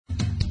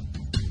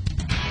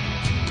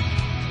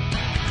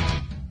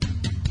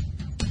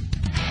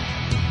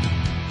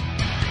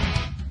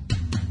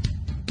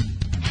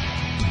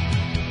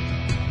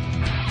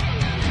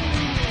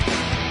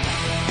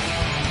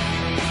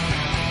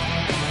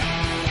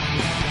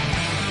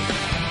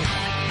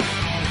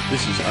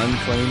This is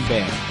Unclaimed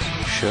Bands,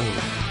 show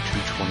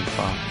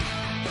 225.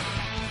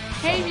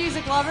 Hey,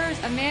 music lovers,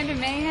 Amanda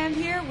Mayhem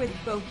here with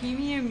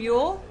Bohemian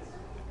Mule.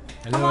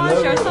 Come on,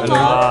 Hello. show some Hello.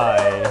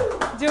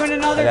 love. Doing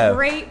another Hello.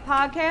 great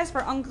podcast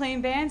for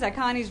Unclaimed Bands at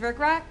Connie's Rick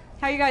Rack.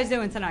 How you guys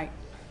doing tonight?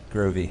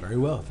 Groovy. Very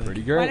well, thank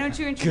Pretty you. good. Why don't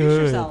you introduce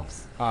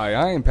yourselves? Hi,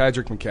 I am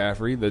Patrick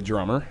McCaffrey, the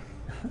drummer.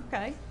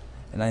 Okay.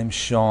 And I'm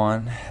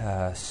Sean,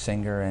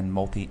 singer and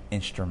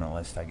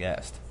multi-instrumentalist, I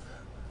guess.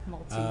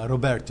 Multi.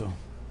 Roberto,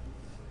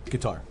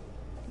 guitar.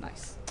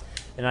 Nice.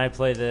 And I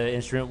play the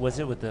instrument. Was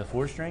it with the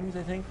 4 strings?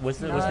 I think. What's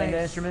the name of the Nice.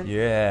 instrument?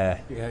 Yeah.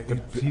 Yeah, I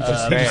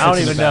don't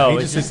even know. He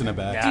It's just sits in the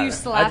back. Do you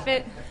slap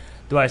it?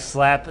 Do I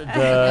slap the? Do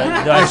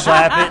I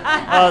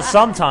slap it?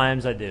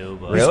 Sometimes I do.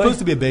 But He's Really? supposed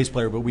to be a bass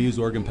player, but we use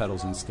organ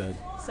pedals instead.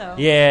 So.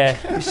 Yeah.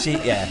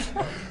 Yeah.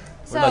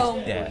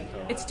 So, Yeah.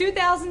 it's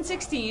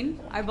 2016,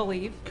 I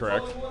believe.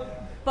 Correct.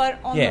 But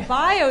on Yeah. the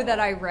bio that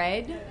I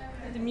read,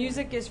 the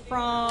music is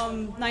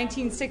from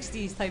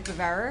 1960s type of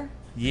era.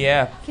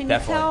 Yeah, Can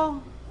definitely. you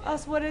tell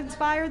us what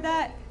inspired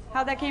that?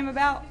 How that came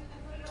about?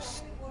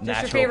 Just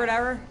Natural, your favorite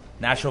era?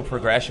 natural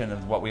progression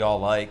of what we all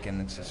like,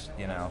 and it's just,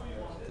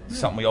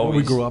 something we always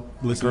We grew up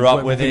listening grew to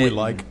up with everything it. we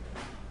like.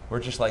 We're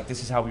just like,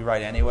 this is how we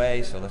write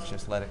anyway, so let's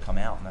just let it come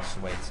out, and that's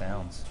the way it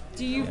sounds.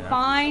 Do you Yeah.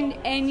 find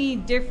any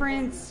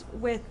difference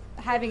with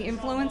having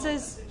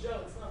influences?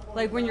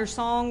 Like when you're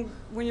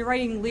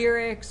writing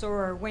lyrics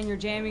or when you're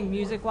jamming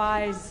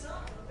music-wise,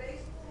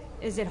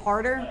 is it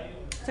harder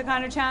to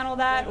kind of channel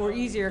that or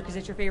easier because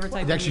it's your favorite type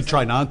We of actually music?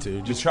 try not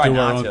to. Just try do our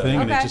not own to.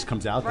 thing, and it Okay. just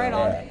comes out Right that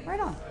on. way. Right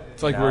on.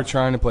 It's like Yeah. we're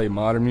trying to play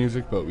modern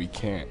music, but we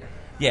can't.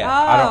 Yeah,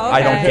 Oh,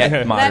 I don't okay.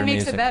 get modern That makes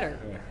music. it better.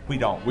 We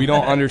don't. We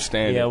don't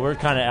understand Yeah, it. we're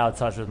kind of out of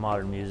touch with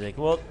modern music.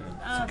 Well,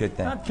 It's a good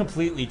thing. not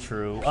completely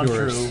true.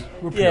 Purists. Untrue.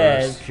 We're Yeah,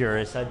 purists.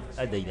 purists.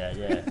 I dig that.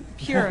 Yeah.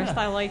 Purist,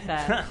 I like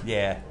that.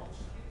 Yeah,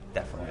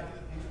 definitely.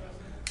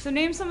 So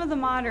name some of the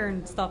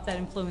modern stuff that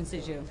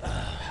influences you.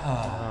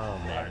 Oh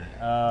man.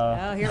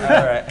 Oh, here we All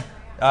go. right.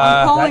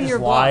 I'm calling Did I your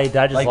just lie? bluff. Did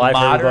I just Like lie for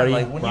modern,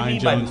 everybody? like what do you Brian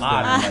mean by Jones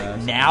modern? thing.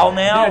 Like now, Did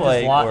I just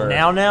like lie- or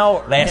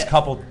now? last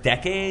couple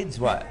decades,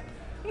 what?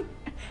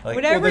 Like,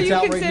 Whatever Well, that's you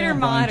out right consider now, Brian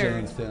modern.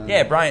 Jones thing.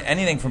 yeah, Brian.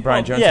 Anything from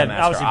Brian Oh, Jones yeah, and the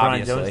Master, obviously Brian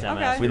obviously. Jones and the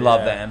Master. We Okay. love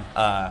Yeah.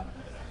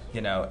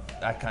 them.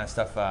 That kind of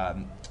stuff.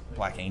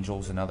 Black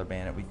Angels, another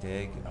band that we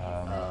dig.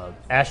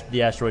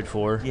 The Asteroid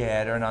 4.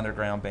 Yeah, they're an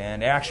underground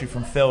band. They're actually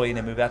from Philly, and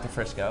they moved out to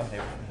Frisco. They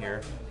were from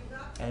here.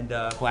 And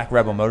Black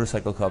Rebel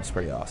Motorcycle Club's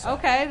pretty awesome.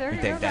 Okay, there We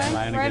you go. dig that. Okay.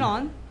 Lanigan. Right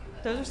on.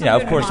 Those are some Yeah,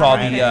 good of course, all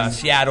modern the bands.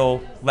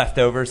 Seattle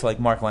leftovers like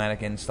Mark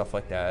Lanigan, stuff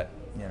like that.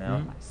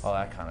 Mm-hmm. All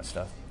that kind of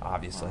stuff.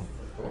 Obviously.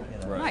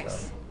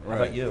 Nice. So. How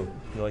about you?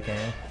 You like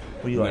anything?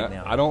 What do you like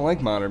now? I don't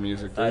like modern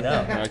music. Dude. I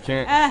know. I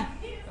can't.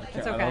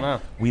 It's I okay. don't know.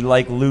 We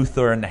like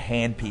Luther and the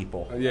Hand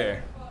People. Yeah.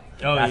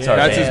 Oh, That's yeah. our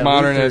That's band. as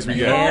modern as we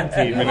Luther get. and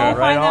Hand You People. won't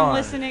Right find them on.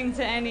 listening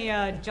to any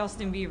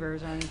Justin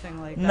Bieber's or anything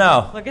like that.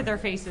 No. Look at their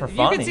faces. For If you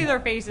can funny, see their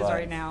faces but-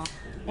 right now.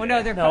 Well,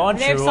 no, they're No,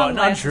 they have untrue.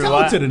 sunglasses. Untrue.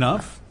 Talented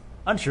enough.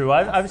 Untrue.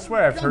 I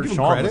swear I've heard give him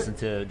Sean credit. listen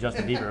to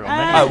Justin Bieber. On Ah.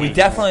 many We occasions.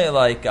 definitely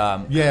like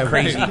Yeah,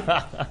 crazy.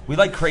 right. We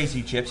like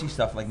crazy gypsy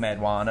stuff like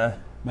Madwana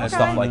and Okay.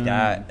 stuff like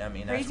that. I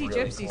mean, Crazy that's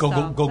really gypsy cool.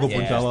 stuff. Go-Go That's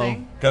Bordello.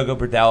 interesting. Go-Go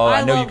Bordello.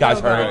 I know love you guys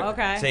Go-Go. heard it.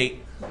 Okay. See,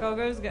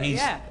 Go-Go's good. he's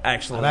Yeah.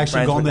 actually I've actually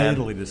friends gone with to them.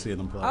 Italy to see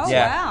them play. Oh,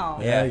 Yeah. wow.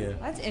 Yeah. Yeah.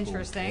 That's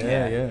interesting.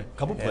 Yeah, yeah. A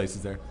couple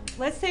places there.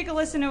 Let's take a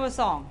listen to a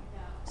song.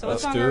 So what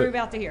Let's song do are we it.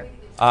 about to hear?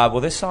 Well,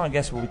 this song, I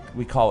guess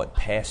we call it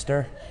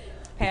Pastor.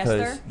 Pastor?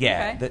 Because,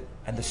 yeah, Okay.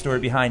 and the story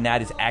behind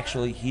that is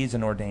actually he's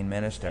an ordained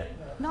minister.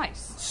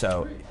 Nice.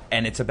 So,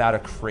 and it's about a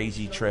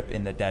crazy trip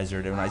in the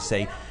desert. And when I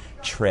say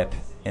trip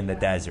in the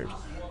desert,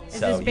 Is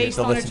so this you based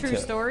have to on a listen true to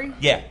it. story?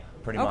 Yeah,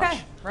 pretty Okay, much.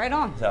 right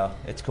on. So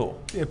it's cool.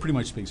 Yeah, it pretty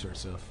much speaks for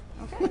itself.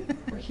 Okay.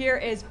 Here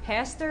is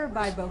Pastor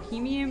by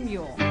Bohemian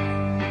Mule.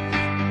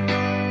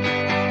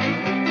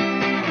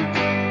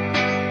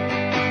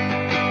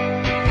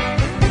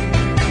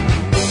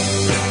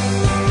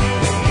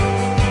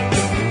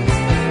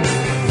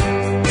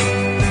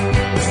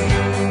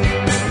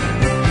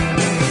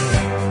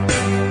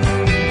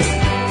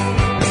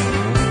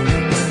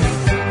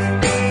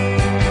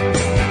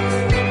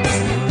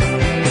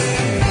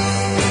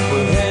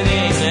 We're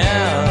heading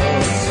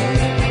out,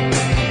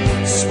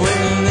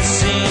 splitting the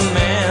scene,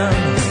 man.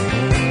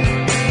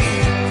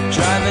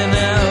 Driving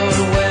out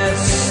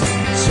west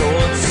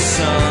towards the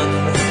sun.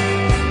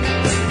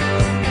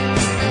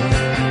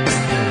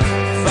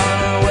 Far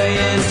away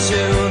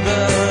into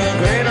the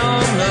great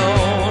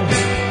unknown.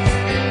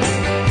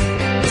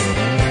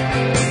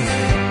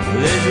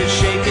 There's you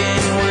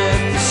shaking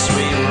with the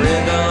sweet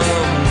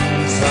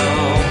rhythms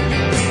home.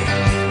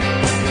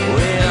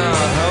 We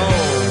are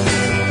home.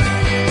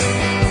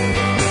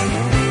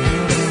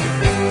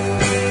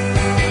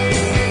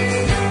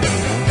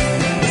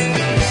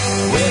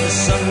 Where the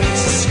sun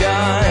meets the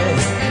sky,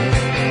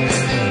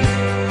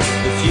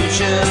 the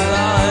future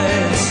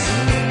lies,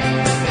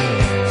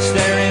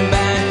 staring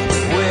back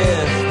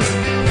with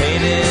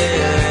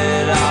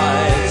painted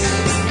eyes.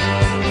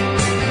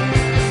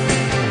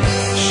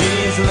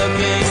 She's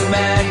looking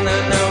back,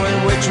 not knowing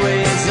which way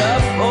is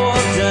up or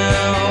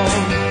down.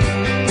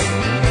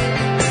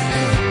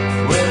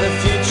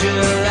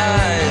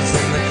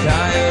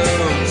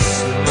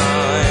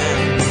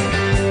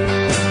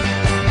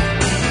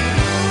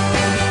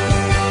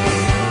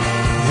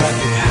 Right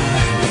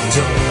behind the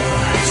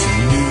doors,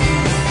 new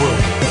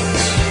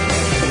worlds.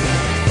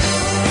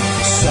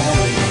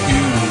 Silent,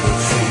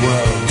 beautiful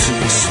world to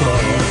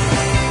explore.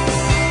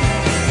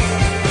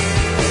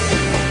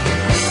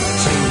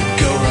 To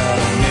go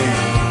out in,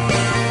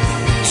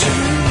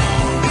 turn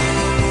on.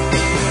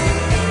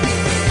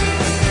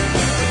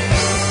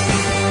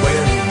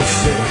 Wearing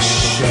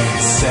fish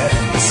and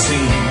setting the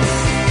scene.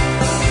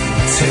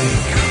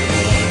 Take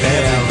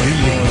whatever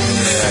you want.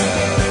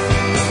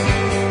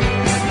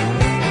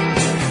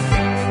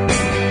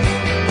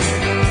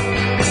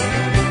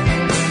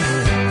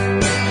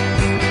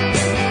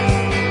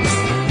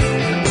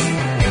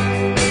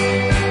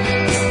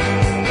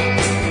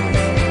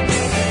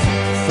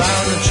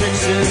 Found the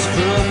trickster's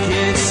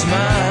crooked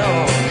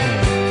smile.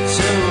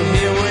 So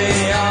here we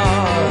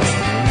are,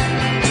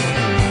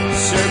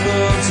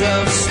 circles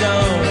of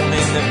stone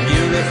in the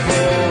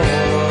beautiful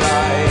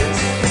light,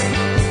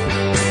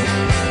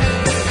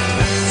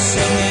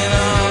 singing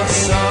our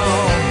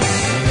songs,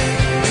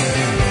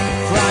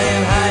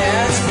 flying high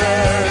as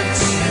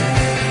birds.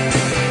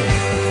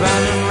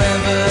 Found a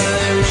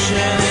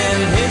revolution in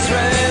his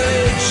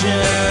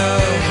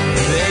religion,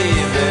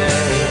 baby.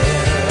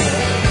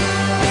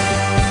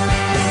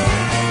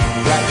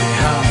 Right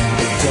behind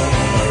the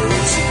door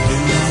is a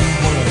new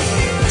world.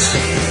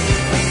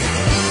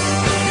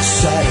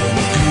 Exciting,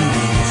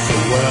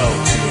 beautiful world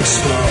to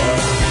explore.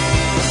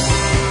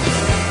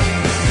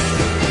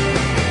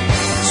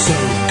 So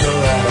go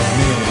out on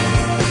in,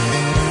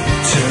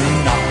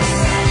 turn on.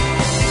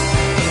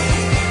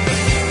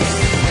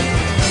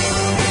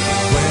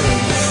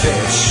 Wearing the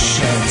fish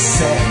and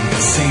setting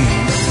the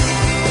scene.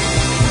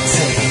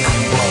 Take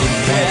what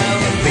can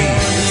be.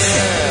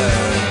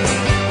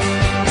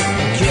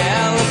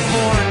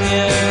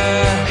 California,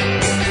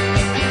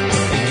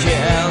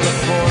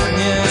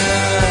 California,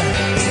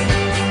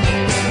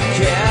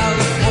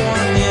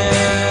 California.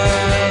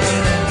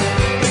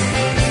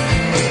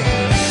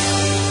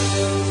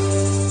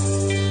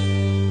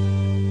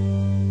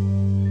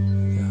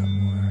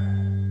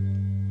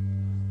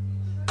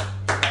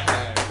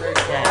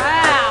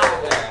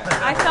 Wow.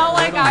 I felt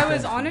like I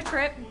was on a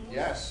trip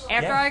Yes.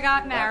 after Yeah. I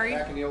got married.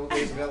 Back in the old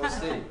days of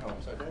LSD. Oh,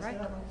 sorry. Did I say Right.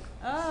 that?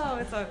 Oh,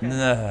 it's okay.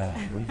 Nah,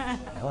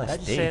 How'd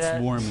you say It's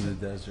that? warm in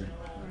the desert.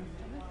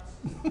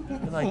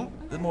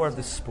 like the more of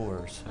the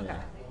spores. Okay.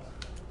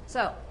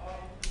 So,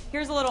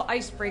 here's a little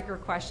icebreaker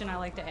question I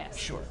like to ask.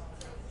 Sure.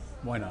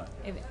 Why not?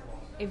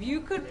 If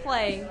you could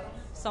play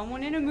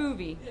someone in a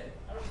movie,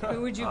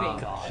 who would you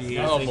be?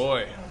 Oh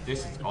boy.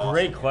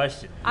 Great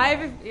question.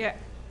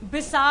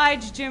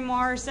 Besides Jim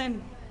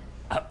Morrison.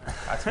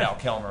 That's Val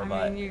Kilmer, I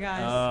but mean, you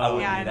guys. I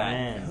wouldn't yeah, do that.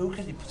 Man. Who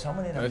could you put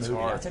someone in a That's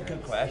movie? hard. That's a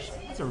good question.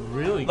 That's a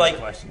really good Like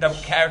question. the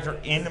character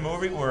in the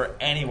movie or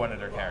any one of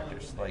their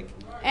characters. Like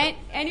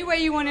Any way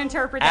you want to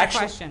interpret that actually,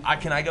 question.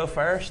 can I go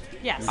first?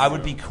 Yes. I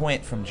would be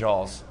Quint from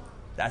Jaws.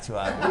 That's who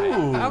I would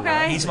be.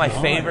 Okay. He's my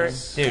favorite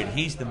dude.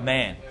 He's the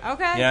man.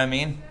 Okay. You know what I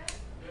mean?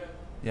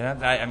 You know,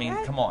 I mean,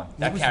 come on.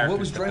 That character. What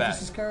was the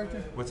Dreyfus's best.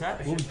 character? What's that?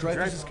 What was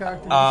Dreyfus's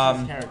character?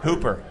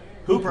 Hooper.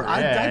 Hooper.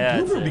 Yeah,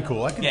 Hooper would be it's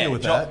cool. I could Yeah, deal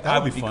with Joel- that. I That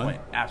would would be fun.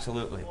 Quint.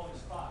 Absolutely.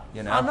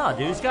 You know. Oh no,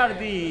 dude! It's got to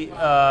be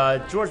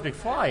George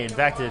McFly in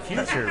Back to the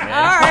Future, man.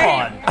 All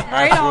right. Come on.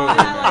 Right on.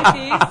 I like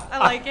these. I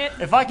like it.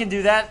 If I can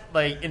do that,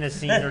 like in a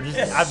scene, or just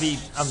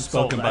I'm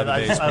Spoken sold. by the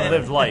bass I player.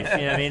 lived life. You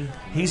know what I mean?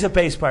 He's a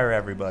bass player,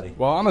 everybody.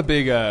 Well, I'm a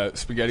big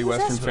spaghetti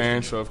western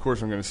fan, so of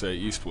course I'm going to say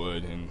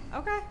Eastwood and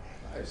Okay.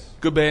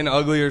 Good, Bad, and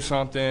Ugly or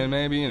something.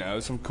 Maybe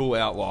some cool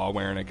outlaw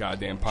wearing a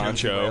goddamn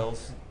poncho.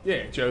 Wales.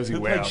 Yeah, Josie Who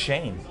played Wales.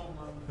 Shane?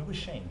 Who was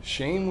Shane?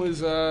 Shane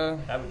was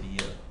That would be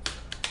you.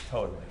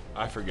 Totally.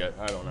 I forget.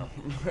 I don't know.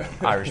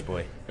 Irish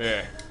boy.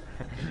 Yeah.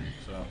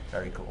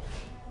 Very cool.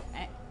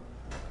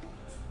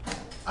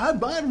 I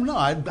don't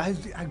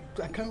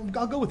know.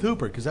 I'll go with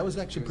Hooper because that was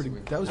actually pretty.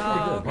 That was pretty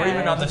good. We're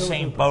even on the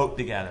same boat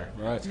together.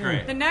 Right. It's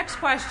great. The next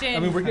question. I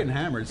mean, we're getting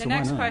hammered. The so why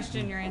next not?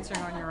 question you're answering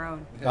on your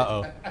own.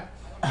 Uh-oh.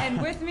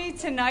 And with me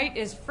tonight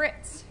is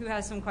Fritz, who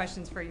has some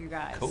questions for you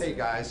guys. Hey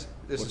guys,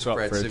 this What's is up,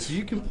 Fritz. Fritz? If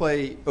you can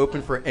play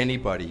open for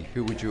anybody,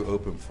 who would you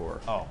open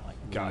for? Oh my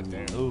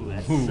Goddamn. Ooh,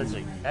 that's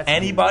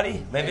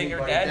Anybody? Living or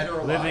Anybody, dead? dead or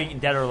alive. living,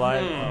 dead or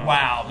alive. Oh,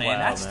 Wow, man,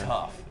 that's man.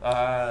 tough.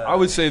 I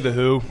would say The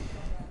Who.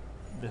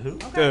 The Who?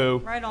 Okay, The Who.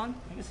 right on.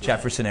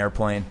 Jefferson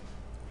Airplane.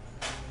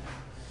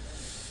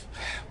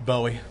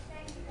 Bowie.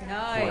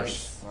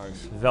 Nice. Nice.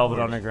 Velvet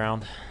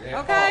Underground.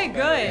 Okay,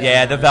 good.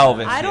 Yeah, the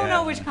Velvets. I don't yeah.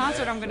 know which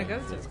concert I'm going to go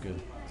to. That's good.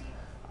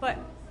 But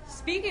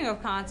speaking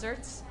of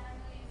concerts,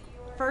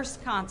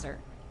 first concert.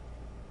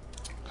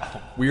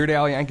 Weird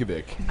Al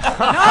Yankovic.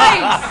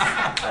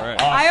 Nice! All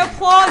right. I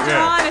applaud your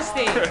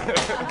honesty.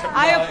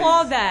 I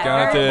applaud that. Down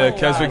at Very the cool.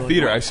 Keswick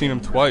Theater. I've seen him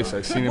twice.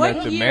 I've seen him What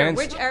at the year? Man's.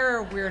 Which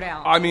era of Weird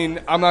Al? I mean,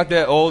 I'm not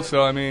that old,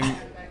 so I mean,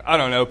 I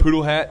don't know.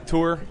 Poodle Hat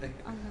tour.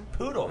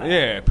 Poodle.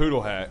 Yeah,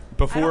 Poodle Hat.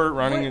 Before don't-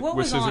 running what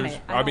with was on scissors.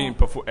 it? I mean,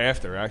 before,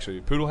 after actually.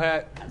 Poodle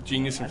Hat,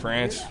 Genius in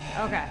France,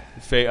 Okay.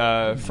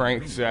 Frank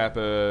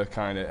Zappa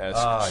kind of esque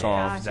Oh, yeah.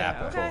 song.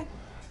 Gotcha. Okay.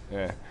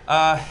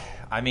 Yeah.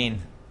 I mean,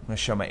 going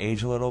to show my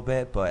age a little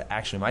bit, but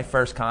actually my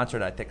first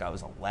concert, I think I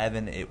was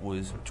 11. It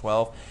was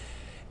 12.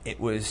 It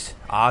was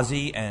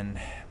Ozzy and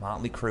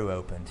Motley Crue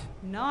opened.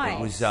 Nice.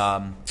 It was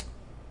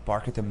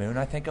Bark at the Moon,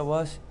 I think it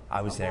was.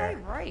 I was there.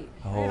 Right.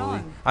 Holy.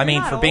 On. I mean,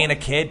 You're not for old. being a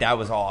kid, that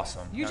was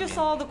awesome. You I just mean,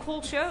 saw the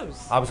cool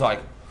shows. I was like,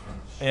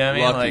 you know what I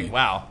mean? Lucky. Like,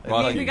 wow.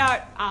 Lucky. We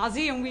got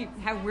Ozzy and we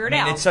have Weird I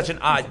mean, Al. it's such an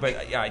odd,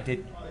 but yeah, I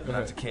did when I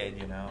was a kid,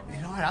 you know.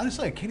 You know,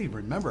 honestly, I can't even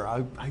remember.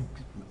 I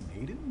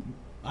Maiden?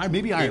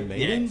 Maybe Iron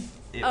Maiden?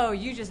 Oh,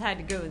 you just had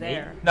to go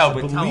there. No,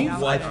 but tell me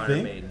Believe what that Iron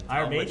thing? Maiden.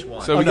 Iron Which Maiden?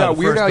 one? So we no, got the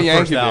Weird Al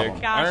first Yankovic. album.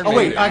 Gotcha. Iron Oh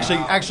wait, Maiden.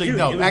 actually, Dude,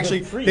 no. it was Actually,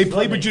 with Priest, they played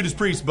wasn't with it? Judas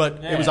Priest, but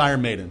it was Yeah.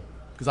 Iron Maiden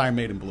because Iron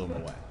Maiden blew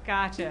them away.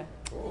 Gotcha.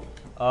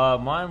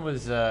 Mine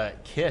was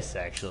Kiss,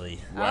 actually.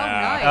 Oh,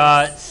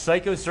 nice.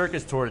 Psycho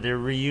Circus Tour, their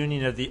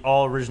reunion of the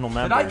all original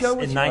members I go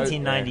with in you?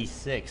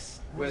 1996.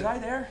 Was I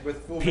there?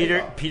 With full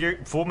Peter,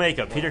 full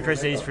makeup. Peter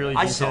Chris Hayes, Freely,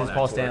 I Gene saw Simmons, that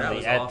Paul tour. That Stanley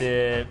was at awesome.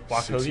 the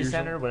 6 Wachovia years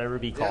Center, whatever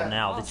it be called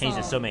now. They changed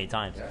it so many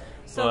times.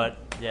 So- But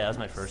yeah, that was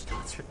my first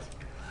concert.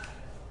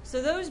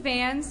 So those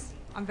bands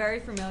I'm very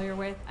familiar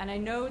with, and I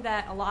know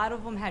that a lot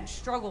of them had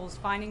struggles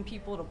finding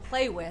people to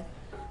play with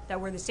that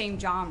were the same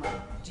genre.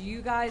 Do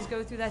you guys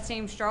go through that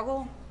same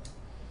struggle?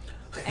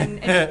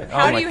 And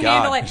how Oh do my you God.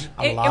 handle it?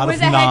 A It lot was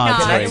of a head nods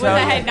nod. right It was now. a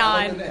head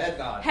nod. Head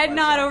nod. Head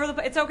nod over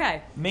the. It's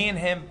okay. Me and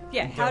him.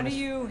 Yeah. been How doing do this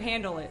you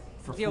handle it?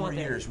 For Deal 4 with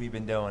years, it. we've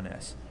been doing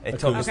this. It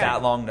took us Okay.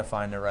 that long to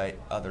find the right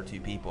other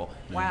two people.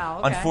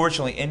 Wow. Okay.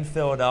 Unfortunately, in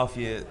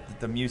Philadelphia,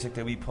 the music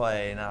that we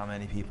play, not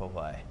many people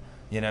play.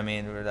 You know what I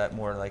mean? We're that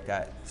more like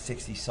that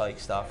 60s psych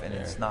stuff, and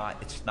it's not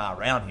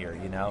around here.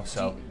 You know,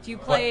 so. Do you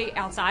play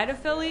outside of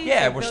Philly?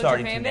 Yeah, Like, we're build your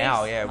starting to fan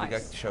now. base? Yeah, we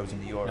Nice. got shows in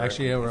New York.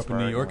 Actually, yeah, we're up in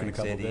New Pittsburgh, York in a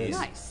Atlantic couple City. days.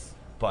 Nice.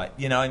 But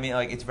you know, what I mean,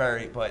 like it's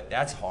but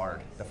that's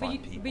hard to But find you,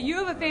 people. but you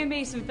have a fan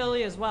base in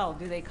Philly as well.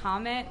 Do they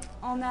comment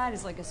on that?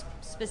 Is like a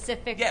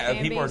specific yeah,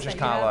 fan people are base just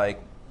that you kind of have?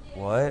 like,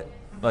 what,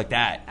 like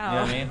that. You know what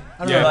I Oh. mean?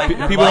 I don't Yeah, know. pe-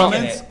 Like, people don't-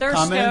 comments, They're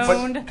comments,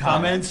 stoned.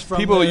 comments from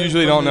People the-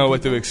 usually from don't the know what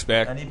to people?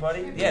 expect.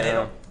 Anybody? Yeah, they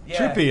don't. Yeah.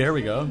 Trippy, there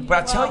we go. But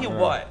I'll tell you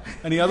what.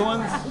 Any other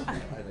ones?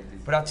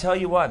 But I'll tell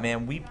you what,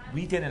 man. We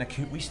did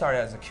we started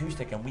as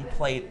acoustic, and we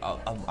played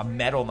a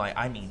metal night.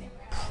 I mean,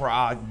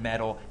 prog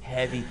metal,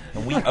 heavy,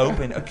 and we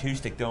opened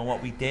acoustic doing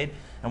what we did.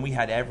 And we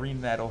had every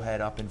metalhead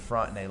up in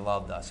front, and they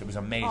loved us. It was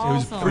amazing.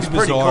 Awesome. It was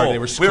pretty bizarre. cool. They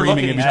were We screaming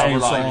looking in at each other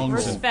between like, songs.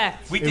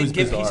 Respect. We It did was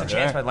give Peace bizarre. a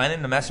Chance Yeah. by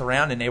Lennon to mess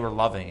around, and they were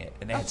loving it.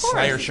 And they had Of course,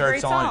 Slayer it's a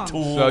shirts great on,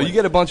 song. Tool. So you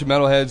get a bunch of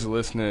metalheads to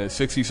listen to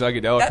 60s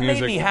psychedelic that made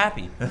music. me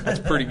happy. That's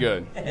pretty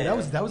good. Yeah, that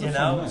was a You fun know, it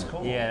night. was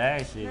cool. Yeah, that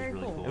actually Very is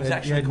really cool. cool. It was You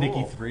actually had cool.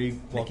 Nikki 3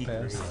 walk Nikki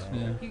past. 3,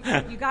 Yeah. You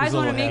There's guys a want to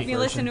little make half me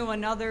listen version. to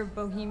another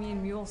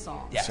Bohemian Mule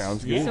song. Yes.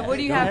 Sounds good. So what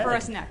do you Go have ahead. for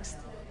us next?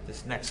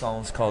 This next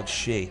song is called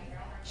 "She."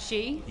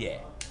 She? Yeah,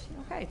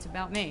 Okay, it's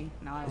about me.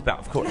 No, I it's about,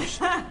 of course.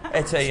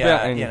 It's a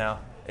about any- you know,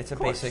 it's a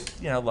basic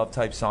love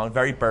type song.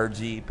 Very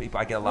birdsy.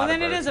 I get a lot. well, of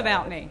then it birds is out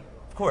about of it. me.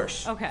 Of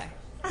course, Okay.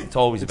 it's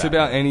always It's about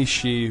about any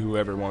she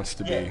whoever wants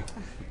to be.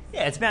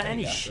 Yeah, it's about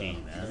any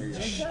she, man.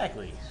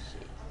 Exactly.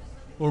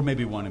 Or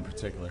maybe one in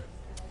particular.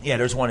 Yeah,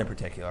 there's one in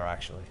particular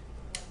actually.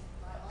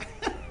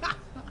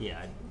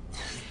 Yeah.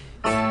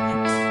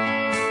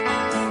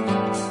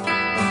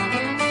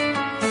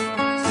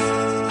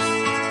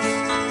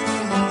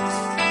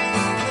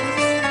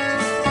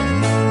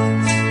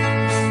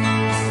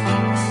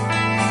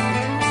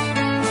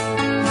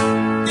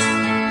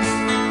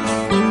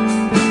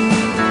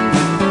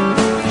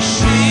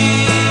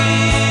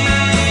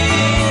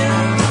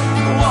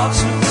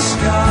 Walks with the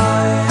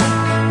sky.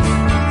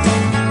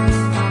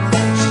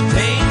 She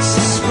paints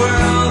a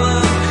swirl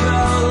of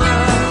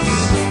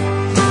colors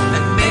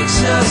and makes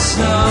her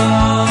so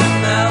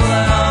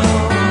mellow.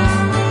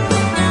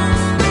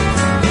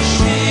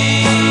 She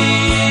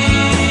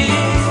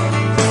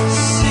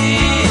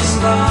sees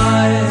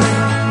light.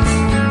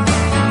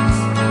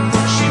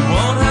 She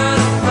won't hurt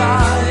a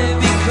fly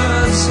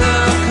because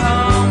her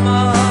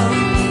karma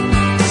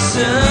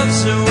serves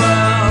her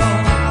well.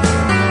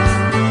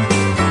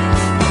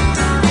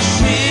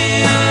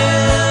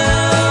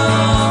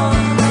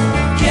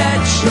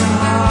 Get you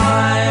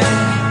high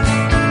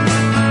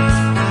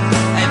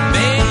and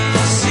make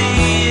you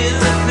see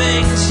the things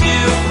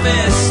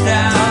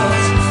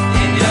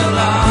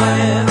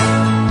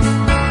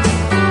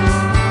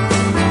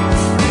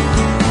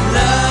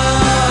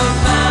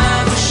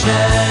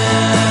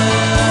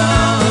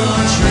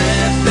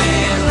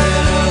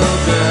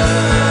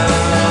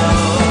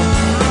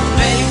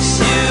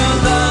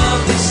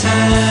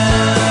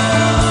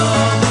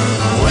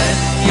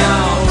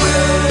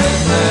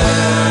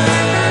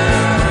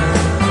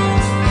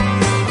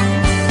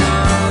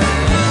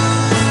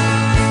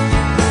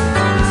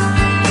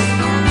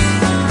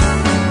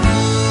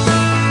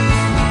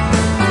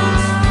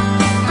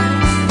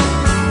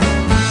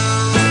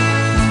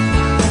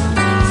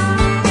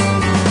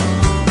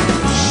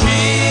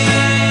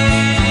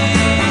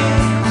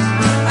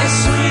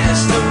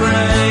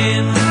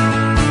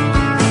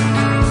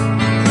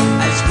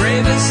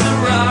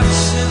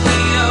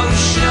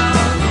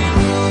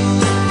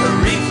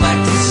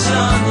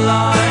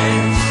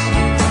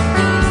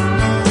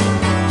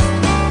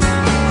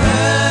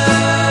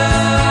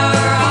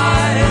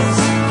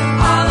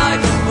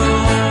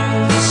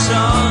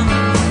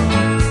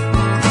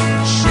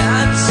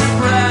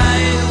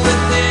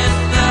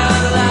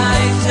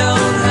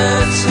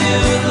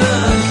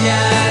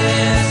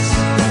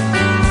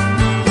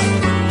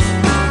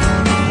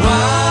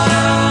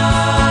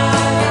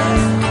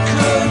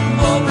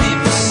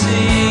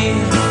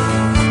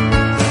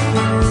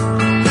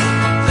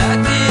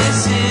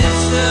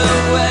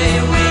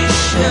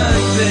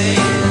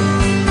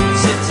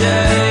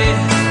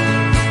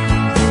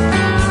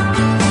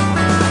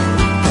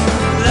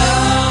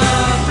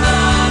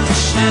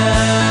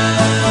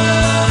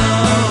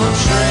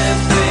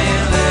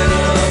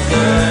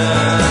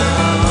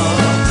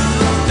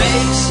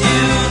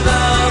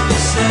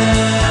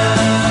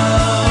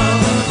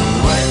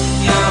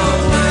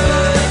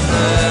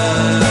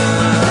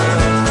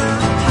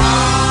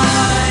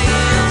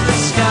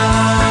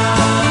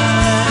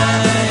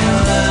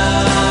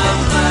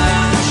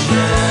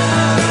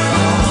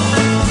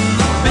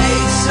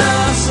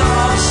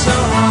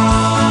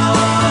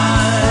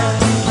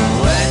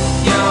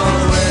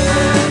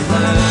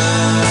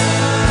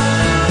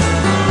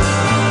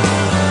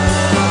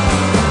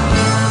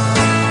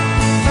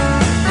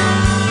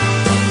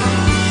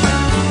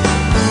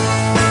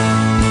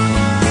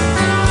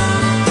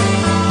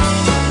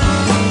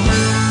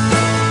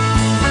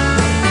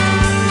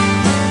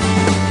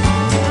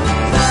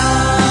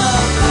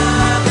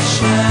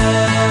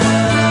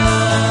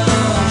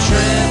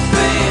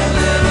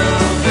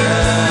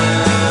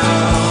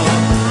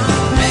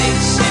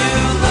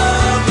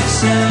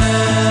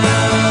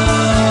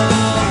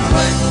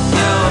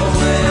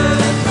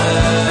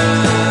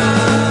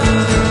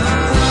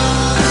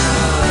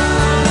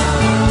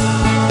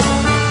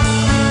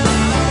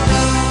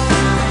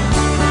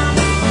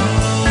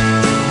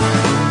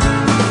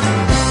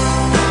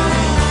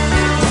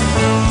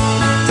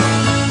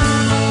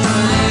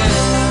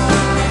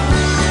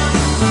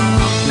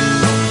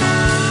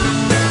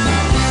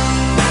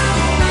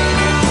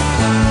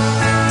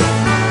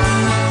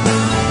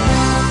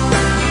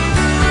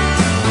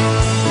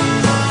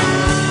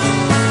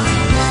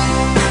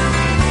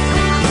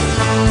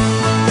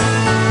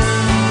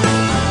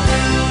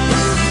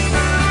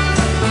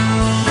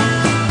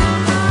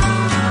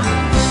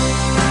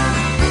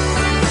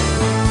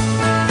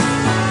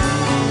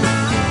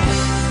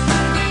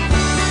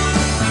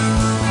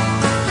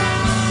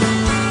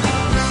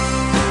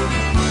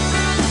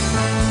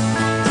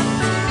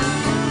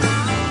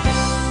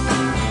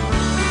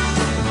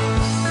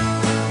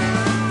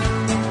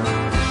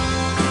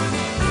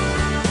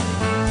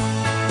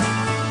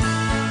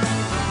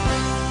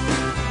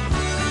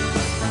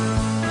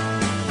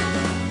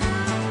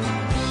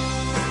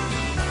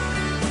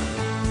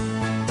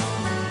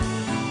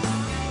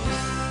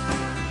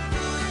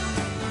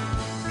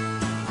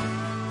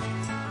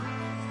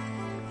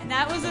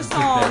That was a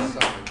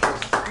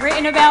song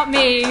written about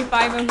me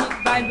by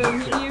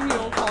Bohemian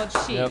Mule called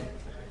Sheep.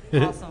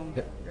 Yep. Awesome.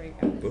 Great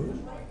guy.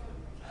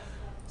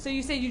 So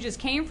you said you just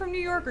came from New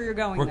York, or you're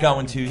going? We're there?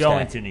 going Tuesday.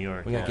 Going to New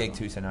York. We got a gig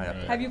Tuesday night up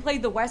there. Have you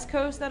played the West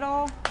Coast at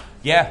all?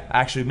 Yeah,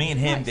 actually, me and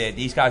him Nice. did.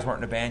 These guys weren't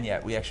in a band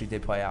yet. We actually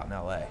did play out in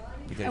L.A.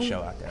 We did a And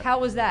show out there. How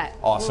was that?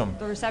 Awesome.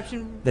 The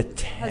reception. The has been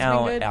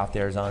talent good? out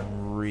there is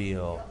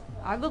unreal.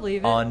 I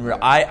believe it. Unreal.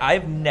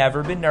 I've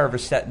never been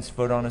nervous setting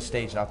foot on a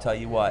stage, and I'll tell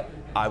you what,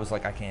 I was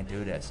like, I can't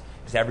do this.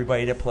 Because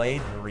everybody that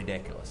played were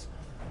ridiculous.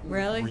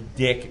 Really?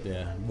 Ridiculous.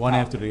 Yeah, one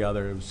after the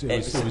other. It was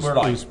We're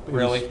like,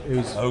 really? It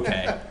was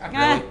Okay.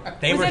 Really?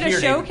 They was were it a here.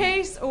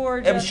 showcase or?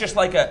 It was just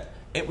like a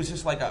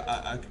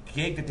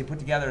gig that they put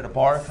together at a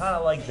bar, kind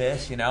of like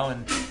this, you know,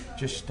 and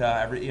just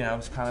it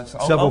was kind of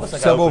almost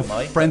like several an open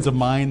mic. friends of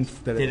mine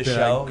that Did a that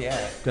show,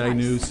 that I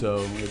knew, so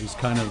it was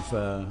kind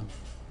of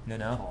You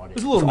know, it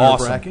was a little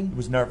awesome. nerve-wracking. It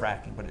was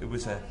nerve-wracking, but it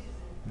was a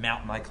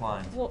mountain I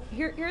climbed. Well,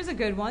 here's a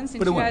good one. Since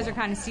But it you went guys are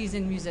well. kind of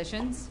seasoned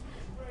musicians,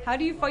 how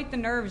do you fight the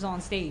nerves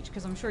on stage?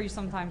 Because I'm sure you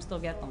sometimes still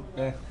get them.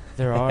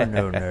 There are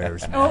no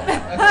nerves. Man. Oh,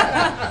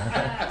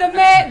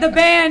 the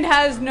band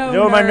has no. You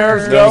know where my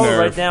nerves nerves. go? No nerve.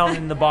 Right down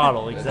in the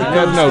bottle. Exactly.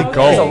 You have no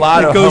okay. There's a goal.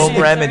 lot of goes- home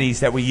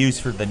remedies that we use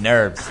for the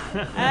nerves.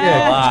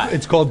 yeah. lot.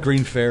 It's called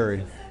Green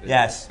Fairy.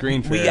 Yes,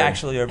 Green We Fairy.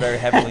 actually are very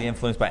heavily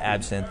influenced by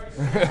absinthe.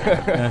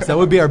 Yes, that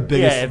would be our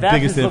biggest Yeah, if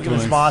biggest Absinthe's looking to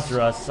influence. sponsor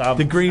us,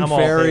 The Green I'm all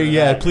Fairy, okay with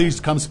yeah, that. please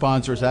come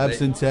sponsor us.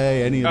 Absinthe,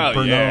 any Oh,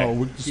 Pernod, yeah.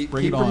 we'll just Keep,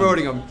 bring keep it on.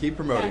 promoting them. Keep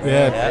promoting them.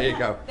 Yeah. There you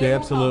go. Yeah,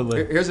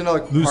 absolutely. Here's another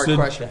hard Lucid.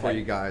 question for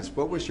you guys.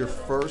 What was your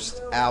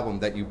first album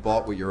that you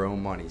bought with your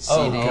own money?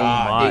 Oh, CD,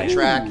 God.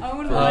 8-track,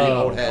 Own for money. the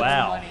old heads.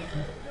 Wow.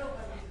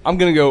 I'm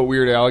gonna go with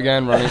Weird Al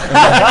again. Running,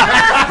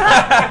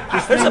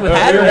 There's a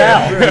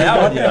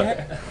pattern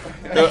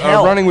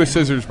running with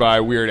Scissors by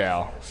Weird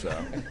Al. So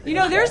You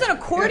know, there's an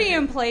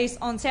accordion place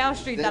on South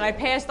Street that I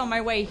passed on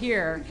my way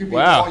here, Could be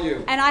Wow. all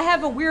you. and I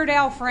have a Weird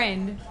Al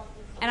friend.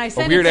 And I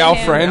sent Weird it to Al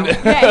him. friend?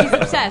 Yeah, he's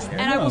obsessed.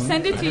 And I will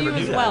send it to you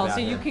as well, so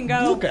you can go.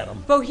 Look at 'em.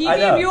 I Bohemian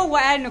know. Mule will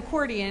add an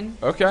accordion.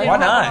 Okay. They Why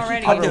don't have not? one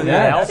already. I'll do Weird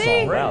that. Al See?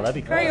 song. Wow, that'd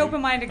be Very cool.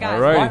 open-minded guy.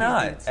 All right. Why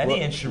not? Any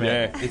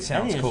instrument. Yeah. It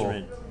sounds Any cool.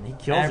 instrument. He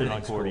kills it on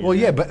Everything's cool. accordion. Well,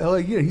 yeah,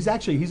 but he's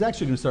actually going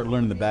to start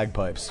learning the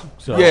bagpipes.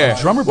 So yeah,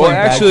 drummer well,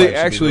 playing actually,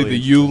 bagpipes would be really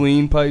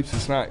the Uline pipes.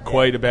 It's not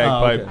quite a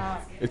bagpipe. okay.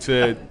 It's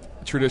a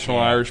traditional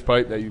Irish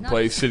pipe that you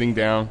play sitting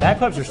down.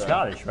 Bagpipes are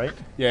Scottish, right?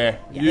 Yeah,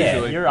 Yeah,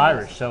 usually. you're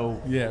Irish,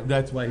 so Yeah,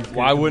 that's why. He's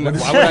Why would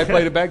I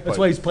play the bagpipe? That's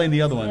why he's playing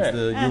the other ones, Yeah.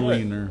 the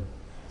Uline or.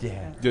 Yeah,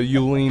 The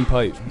Uline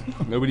pipe.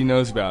 Nobody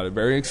knows about it.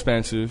 Very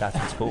expensive. that's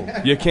what's cool.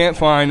 You can't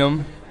find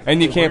them,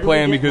 and you can't play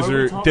them because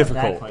they're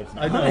difficult.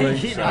 I know.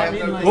 Right? You know, I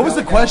mean, like- What was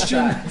the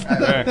question?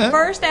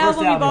 First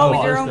album you album bought with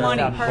you your bought. own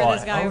money, First per album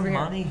this guy over here.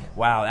 money.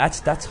 Wow,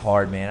 that's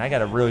hard, man. I got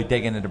to really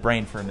dig into the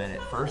brain for a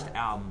minute. First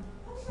album,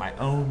 my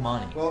own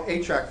money. Well,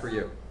 8-track for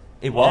you.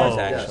 It was Oh,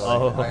 actually.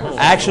 oh.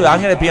 Actually, I'm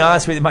going to be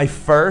honest with you. My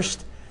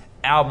first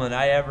album that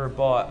I ever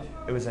bought,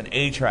 it was an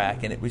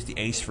A-track, and it was the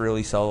Ace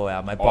Frehley solo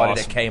album. I bought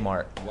it at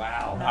Kmart.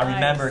 Wow. I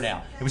remember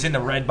now. It was in the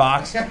red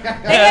box. You know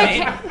what I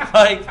mean?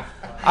 Like,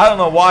 I don't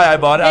know why I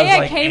bought it. I They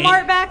was had like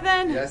Kmart back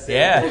then? Yes,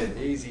 Yeah.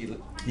 Easy.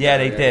 Yeah,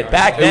 they did.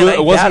 Back then,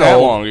 It wasn't that that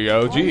old. long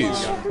ago.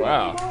 Jeez.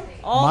 Wow.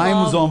 All Mine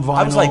was along. on vinyl.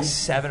 I was like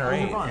 7 or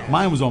 8.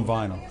 Mine was on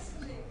vinyl,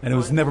 and it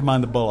was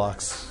Nevermind the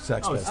Bullocks,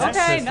 Sex Oh, Pistols.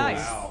 Okay, Pistols.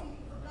 nice.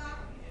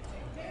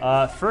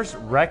 First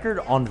record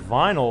on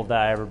vinyl that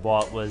I ever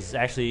bought was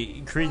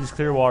actually Creedence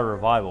Clearwater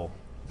Revival.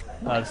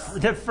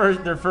 Their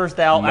first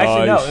album.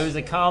 Actually, no, Nice. it was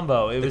a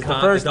combo. It was the the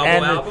first double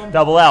and album? the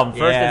double album.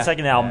 First Yeah. and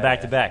second album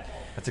back to back.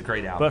 That's a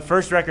great album. But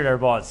first record I ever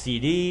bought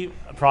CD,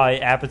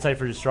 probably Appetite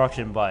for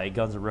Destruction by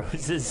Guns N'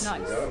 Roses.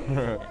 Nice.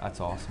 That's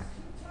awesome.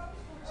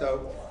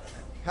 So,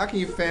 how can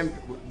you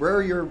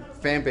where your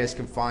fan base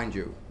can find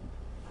you?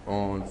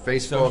 on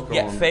Facebook? So,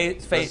 yeah, on, pretty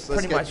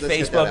much let's Facebook,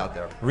 get that out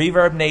there.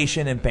 Reverb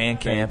Nation, and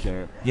Bandcamp.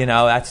 Bandcamp. You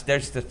know,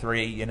 there's the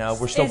three. You know,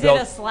 we're still Is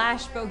building. it a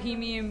slash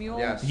Bohemian Mule?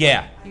 Yes.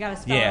 Yeah. You got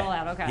to spell it all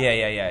out.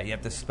 Okay. Yeah. You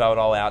have to spell it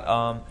all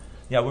out.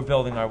 Yeah, we're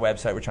building our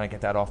website. We're trying to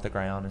get that off the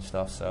ground and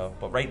stuff. So,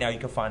 but right now you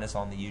can find us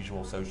on the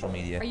usual social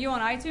media. Are you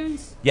on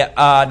iTunes? Yeah,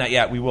 not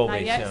yet. We will Not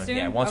be yet? Soon?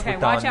 Yeah, once Okay, we're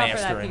done watch out for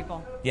that, mastering.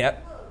 people.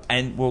 Yep,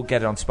 and we'll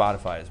get it on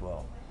Spotify as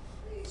well.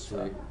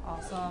 Sweet.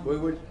 Awesome.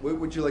 What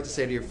would you like to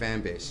say to your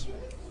fan base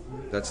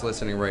that's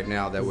listening right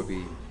now that would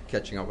be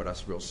catching up with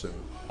us real soon?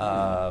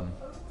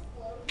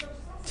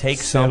 Take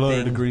Say hello to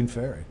something. the Green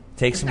Fairy.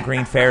 Take some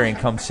Green Fairy and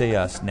come see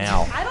us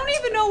now. I don't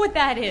even know what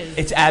that is.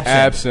 It's absinthe.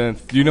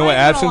 Absinthe. Do you know what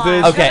I'm not absinthe gonna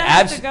is? lie. Okay, Gonna have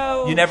to absinthe.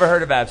 go- You never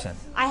heard of absinthe?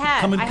 I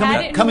had. Come in- I come had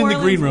in- it in come New in the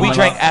green Orleans room. We once.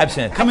 drank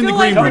absinthe. Come in the feel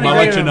green like room. I'm I'll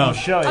gonna let you know. I'll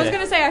show I was you.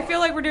 gonna say I feel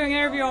like we're doing an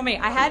interview on me.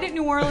 I had it in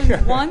New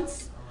Orleans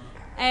once,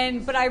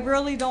 but I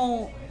really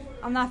don't.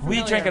 I'm not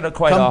familiar. We drink it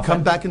quite Come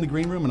often. back in the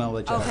green room and I'll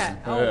let you Okay. have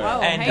some. Oh,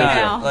 whoa. And, hey uh,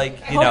 now. like,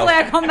 you Hopefully know-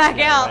 I come back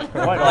out.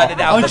 Let it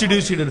I'll out.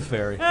 introduce you to the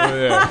fairy.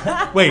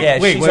 Yeah. Wait, Yeah,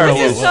 wait, she's wait, our wait,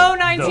 This is wait. so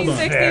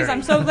 1960s.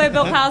 I'm so glad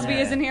Bill Cosby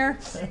isn't here.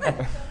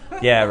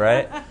 Yeah,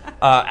 right.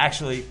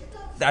 Actually,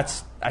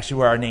 that's actually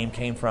where our name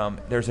came from.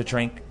 There's a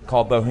drink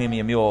called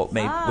Bohemian Mule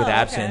made with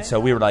absinthe, okay. so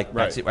we were like,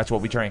 that's, Right. that's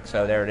what we drink.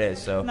 So there it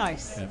is. So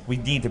Nice. we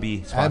need to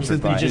be sponsored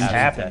Absinthe by just It just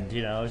absinthe. happened,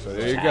 you know. So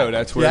there you go.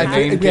 That's where Yeah, the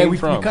name yeah, came we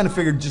from. kind of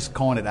figured just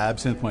calling it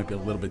absinthe might be a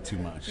little bit too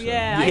much. so.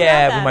 Yeah. I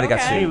Yeah, got we might have got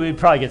that. See, Okay. we'd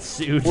probably get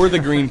sued. Or the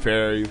Green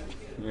Fairy.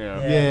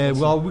 Yeah. Yeah,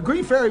 well,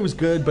 Green Fairy was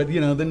good, but you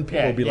know, then people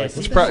Yeah, will be yeah, like, see,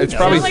 It's this is-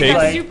 probably Sounds like fake.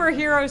 a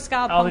superhero ska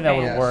I don't punk think that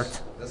would band. have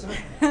worked. Doesn't it?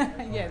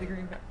 Yeah, the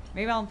Green Fairy.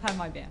 Maybe I'll have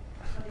my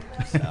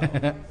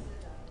band.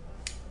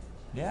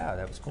 Yeah,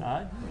 that was cool.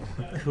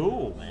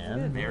 Cool,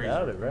 man. Very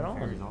Got it, right on.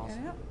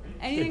 Yeah.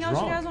 Anything else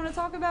you guys want to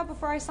talk about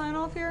before I sign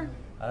off here?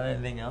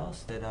 Anything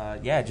else?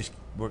 That just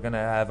we're gonna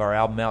have our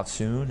album out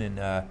soon,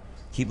 and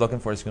keep looking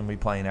for it. It's gonna be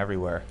playing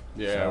everywhere.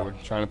 Yeah, So, we're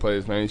trying to play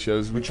as many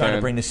shows as we we're trying can.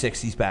 to bring the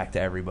 '60s back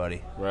to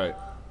everybody. Right.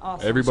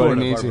 Awesome. Everybody sort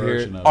of needs our to hear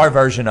version it. of Our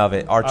version of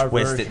it, our Our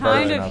twisted version.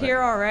 Kind version of it.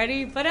 here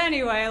already, but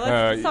anyway,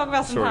 let's talk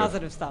about some sort of.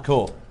 positive stuff.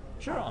 Cool.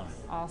 Sure on.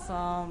 Awesome.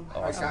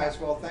 All right, guys.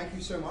 Well, thank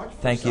you so much.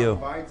 For Thank stopping you.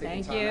 by, taking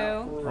Thank time you.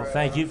 out for, Well,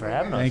 thank you for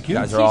having us. Thank you.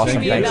 You guys are awesome.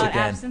 Teaching me Thanks about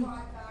again. absinthe.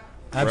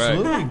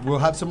 Absolutely. We'll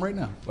have some right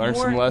now. Learn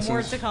more, some lessons.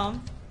 More to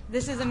come.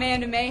 This is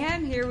Amanda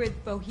Mahan here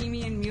with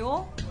Bohemian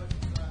Mule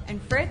and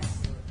Fritz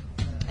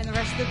and the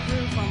rest of the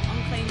crew from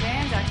Unclaimed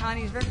Bands at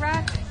Connie's Rick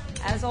Rack.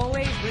 As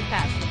always, with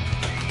passion.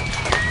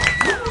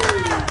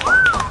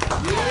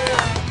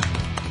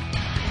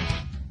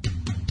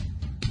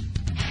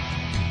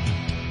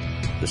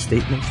 The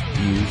statements,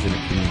 views, and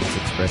opinions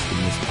expressed in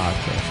this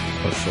podcast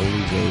are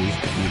solely those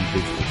of the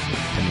individuals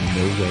and in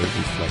no way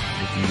reflect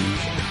the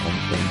views of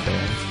Unclaimed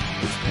Bands,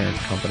 its parent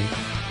company,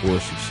 or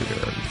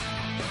subsidiaries.